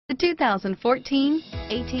The 2014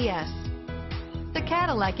 ATS. The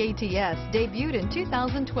Cadillac ATS debuted in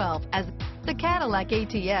 2012 as the Cadillac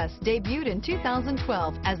ATS debuted in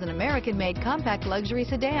 2012 as an American-made compact luxury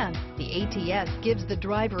sedan. The ATS gives the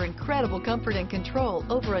driver incredible comfort and control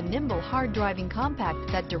over a nimble, hard-driving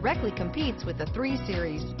compact that directly competes with the 3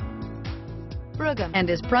 Series. And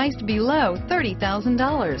is priced below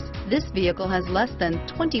 $30,000. This vehicle has less than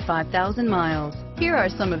 25,000 miles. Here are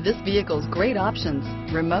some of this vehicle's great options: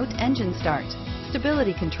 remote engine start,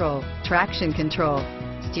 stability control, traction control,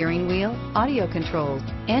 steering wheel audio controls,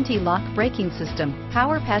 anti-lock braking system,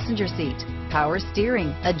 power passenger seat, power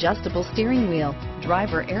steering, adjustable steering wheel,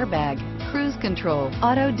 driver airbag, cruise control,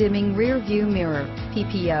 auto dimming rear view mirror,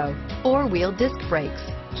 PPO, 4-wheel disc brakes,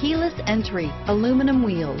 keyless entry, aluminum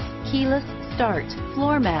wheels, keyless start,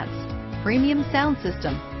 floor mats, premium sound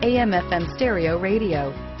system, AM/FM stereo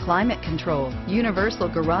radio, climate control, universal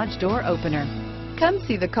garage door opener. Come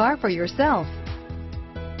see the car for yourself.